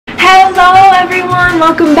everyone,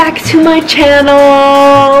 welcome back to my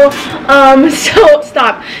channel.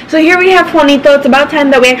 So here we have Juanito. It's about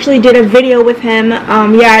time that we actually did a video with him.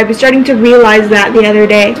 Yeah, I was starting to realize that the other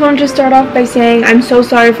day. I just wanted to start off by saying I'm so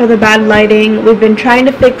sorry for the bad lighting. We've been trying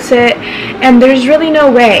to fix it, and there's really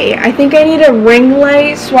no way. I think I need a ring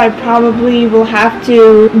light, so I probably will have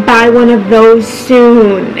to buy one of those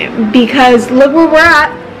soon, because look where we're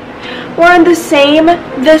at. We're in the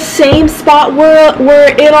same spot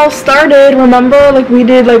where it all started. Remember, like we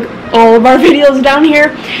did like all of our videos down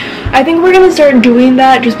here. I think we're gonna start doing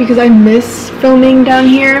that just because I miss filming down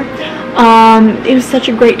here. It was such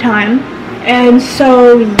a great time. And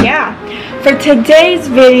so yeah, for today's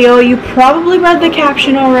video, you probably read the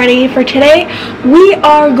caption already. For today, we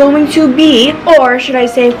are going to be, or should I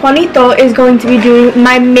say Juanito is going to be doing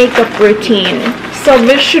my makeup routine. So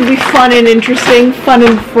this should be fun and interesting, fun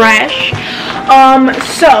and fresh.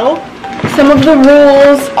 So some of the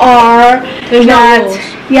rules are there's that, no rules.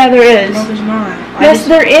 Yeah, there is. No, there's not. Yes,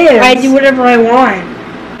 there is. I do whatever I want.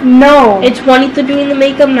 No. It's Juanito doing the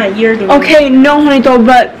makeup, not you're doing it. Okay, no, Juanito,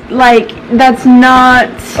 but like that's not.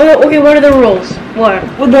 Okay, what are the rules? What?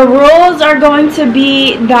 Well, the rules are going to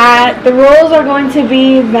be that.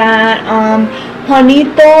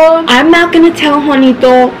 Juanito. I'm not gonna tell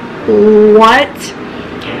Juanito what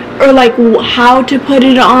or like how to put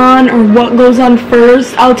it on or what goes on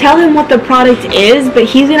first. I'll tell him what the product is, but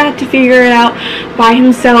he's gonna have to figure it out by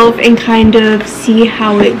himself and kind of see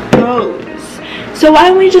how it goes. So why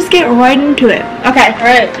don't we just get right into it? Okay,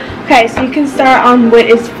 alright. Okay, so you can start on what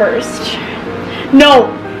is first.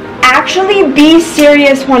 No, actually be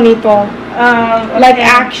serious, Juanito. Okay. Like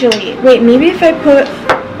actually. Wait, maybe if I put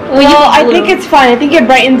I think it's fine. I think it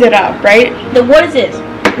brightens it up, right? What is this?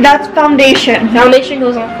 That's foundation. Foundation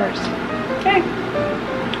goes on first. Okay.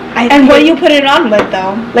 And what do you put it on with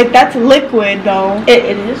though? Like that's liquid though. It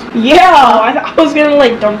is? Yeah. Oh, I was gonna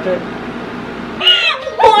like dump it.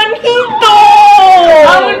 Juanito!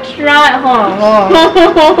 I'm gonna try it,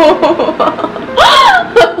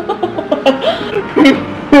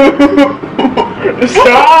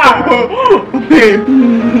 Stop!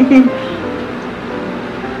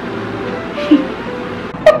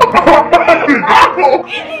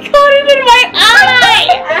 He got it in my eye!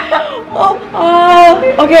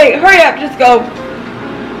 Okay, hurry up, just go.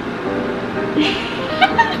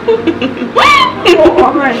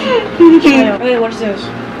 Wait, what's this?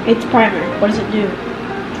 It's primer. What does it do?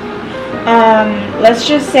 Let's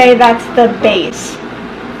just say that's the base.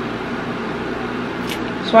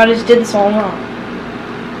 So I just did this all wrong.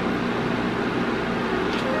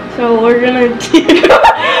 So we're gonna do.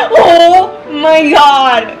 Oh my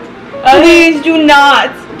god! Please do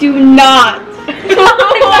not. Do not.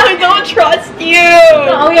 I don't trust you.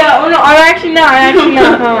 Oh yeah. Oh no. I'm actually not. Hold on.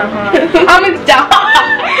 I'm gonna die.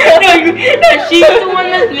 No, she's the one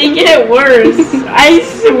that's making it worse. I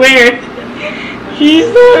swear. She's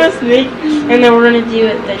the one that's making. And then we're gonna do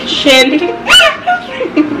it the chin.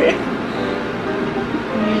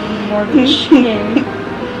 More the chin.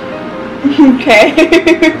 Okay.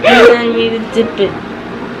 And then we dip it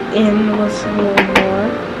in with a little more.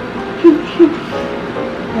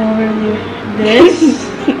 Then we're gonna do this,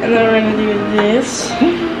 and then we're gonna do this,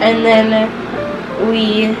 and then we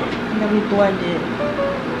blend it.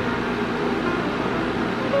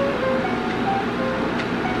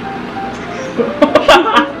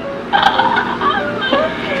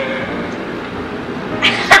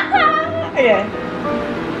 Okay.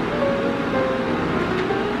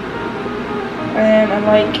 And I'm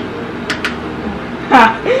like,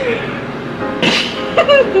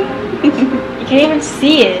 you can't even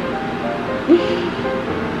see it.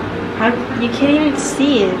 You can't even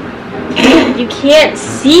see it. You can't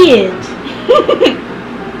see it.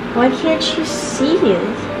 Why can't you see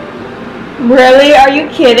it? Really? Are you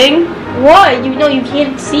kidding? What? You know you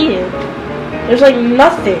can't see it. There's like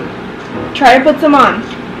nothing. Try to put some on.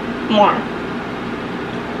 More.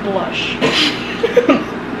 Blush.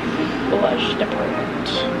 Blush department.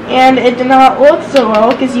 And it did not look so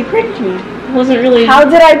well because you pranked me. It wasn't really. How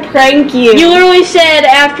did I prank you? You literally said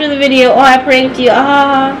after the video, oh, I pranked you.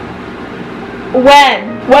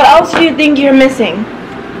 When? What else do you think you're missing?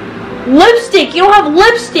 Lipstick. You don't have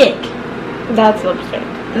lipstick. That's lipstick.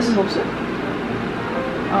 This is lipstick.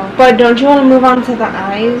 Oh. But don't you want to move on to the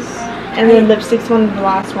eyes? And then lipstick's one of the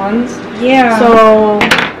last ones. Yeah. So.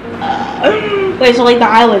 Wait, so like the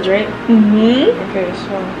eyelids, right? Mm-hmm. Okay,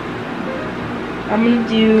 so I'm gonna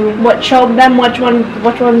do. What? Show them which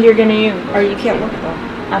ones you're gonna use. Or you can't look at them.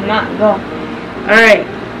 I'm not. Go. All right,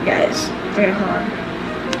 guys. Wait, hold on.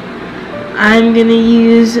 I'm gonna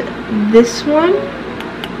use this one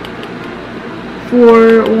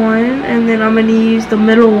for 1, and then I'm gonna use the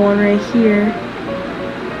middle one right here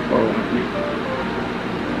for 1.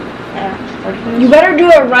 Yeah, you better do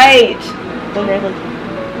it right. Okay,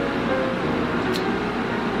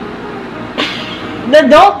 then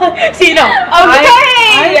don't see no.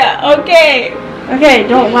 Okay. Okay,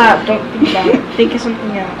 don't laugh. Don't think about it. Think of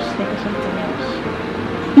something else. Think of something else.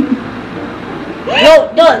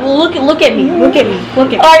 No, don't look at me. Look at me.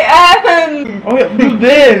 Look at me. I am. Oh yeah, do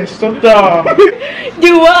this. Stop that.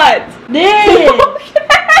 Do what? This.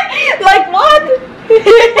 Like what?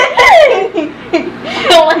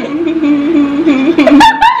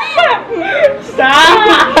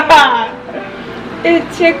 Stop. It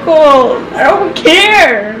tickles. I don't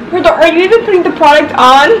care. Are you even putting the product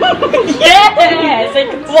on? Yes. I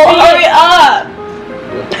can Well, hurry up.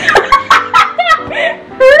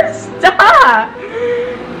 Stop.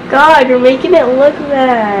 God, you're making it look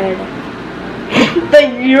bad.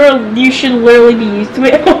 That you should literally be used to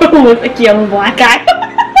it with like you have a black eye.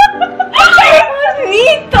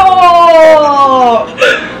 Juanito!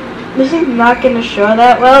 This is not gonna show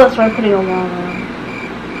that well, that's why I'm putting a lot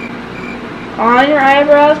on your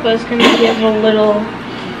eyebrows, but it's gonna give a little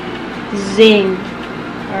zing.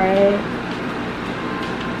 Alright.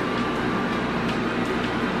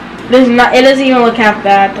 It doesn't even look half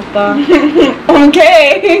bad, the thought.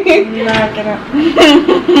 Okay. I'm not gonna.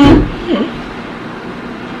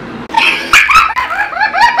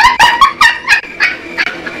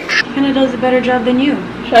 Kinda does a better job than you.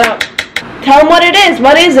 Shut up. Tell them what it is.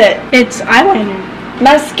 What is it? It's eyeliner.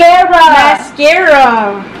 Mascara.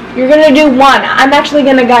 Mascara. You're gonna do one. I'm actually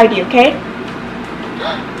gonna guide you, okay?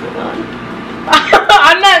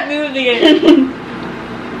 I'm not moving it.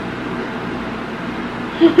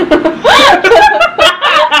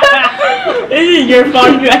 This is your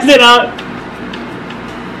fault. You messed it up.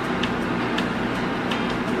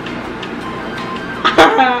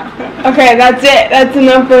 Okay, that's it. That's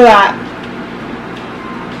enough for that.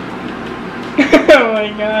 Oh my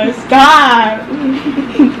god, stop!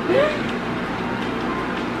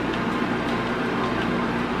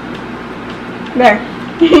 There.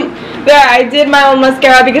 There, I did my own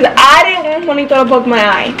mascara because I didn't want Juanito to poke my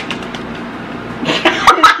eye.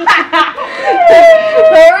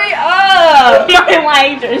 Hurry up! My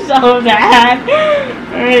lights are so bad.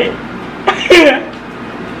 Alright.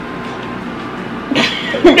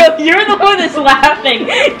 No, you're the one that's laughing.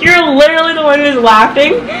 You're literally the one who's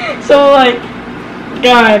laughing. So like,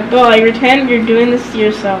 God, go like pretend you're doing this to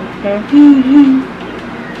yourself. Okay.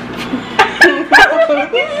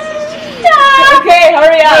 Okay,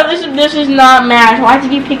 hurry up. No, this is not match. Why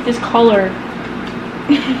did you pick this color?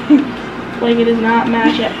 Like it does not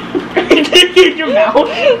match it. In your mouth.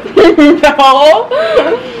 No.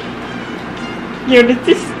 Yo,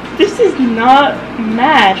 this is not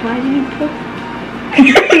match. Why did you put?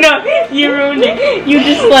 No, you ruined it. You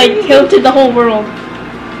just like tilted the whole world.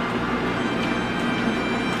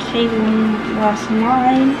 Okay, one last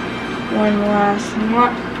line. One last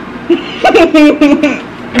line.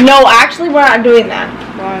 No, actually, we're not doing that.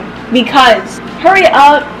 Why? Because. Hurry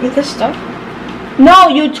up. With this stuff? No,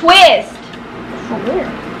 you twist. From where?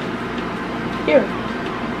 Here.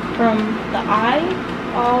 From the eye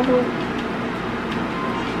all the.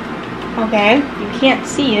 Okay. You can't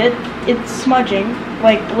see it. It's smudging.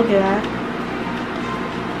 Like, look at that.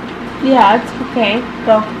 Yeah, it's okay.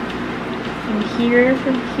 Go. From here,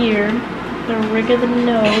 the rig of the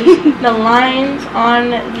nose, the lines on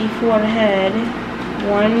the forehead,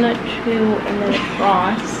 1, 2, and then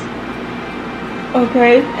across.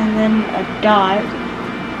 Okay. And then a dot.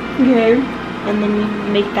 Okay. And then you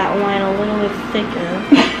make that line a little bit thicker.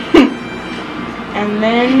 And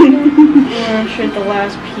then where should the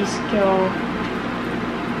last piece go?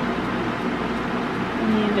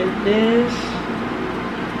 Needed this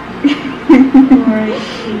right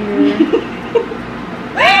here.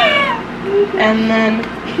 And then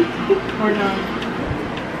we're done.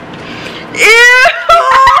 Ew!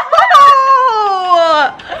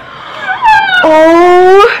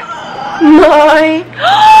 Oh my!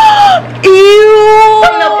 Ew!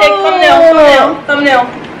 Thumbnail pic, thumbnail.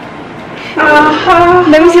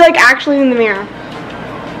 Let me see, like, actually in the mirror.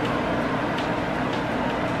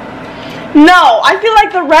 No, I feel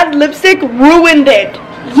like the red lipstick ruined it.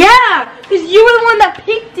 Yeah, because you were the one that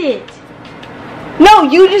picked it. No,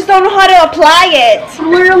 you just don't know how to apply it.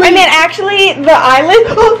 Clearly. I mean, actually, the eyelids,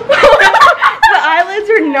 the eyelids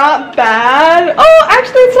are not bad. Oh,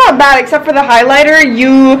 actually, it's not bad, except for the highlighter.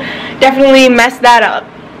 You definitely messed that up.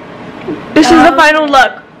 This is the final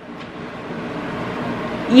look.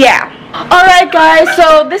 Yeah. Alright guys,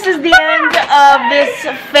 so this is the end of this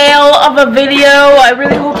fail of a video. I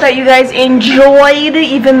really hope that you guys enjoyed,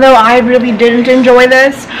 even though I really didn't enjoy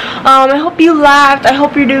this. I hope you laughed. I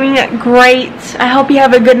hope you're doing great. I hope you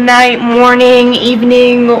have a good night, morning,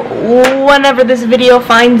 evening, whenever this video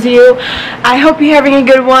finds you. I hope you're having a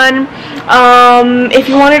good one. If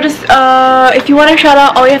you want to shout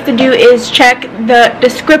out, all you have to do is check the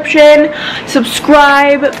description,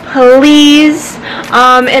 subscribe please,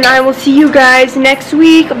 and I will see you guys next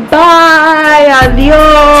week. Bye, adios.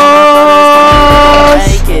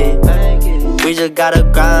 We just gotta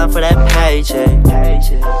grind for that paycheck.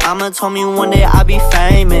 Mama told me one day I'll be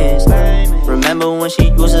famous. Remember when she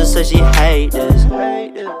used to say she hate this.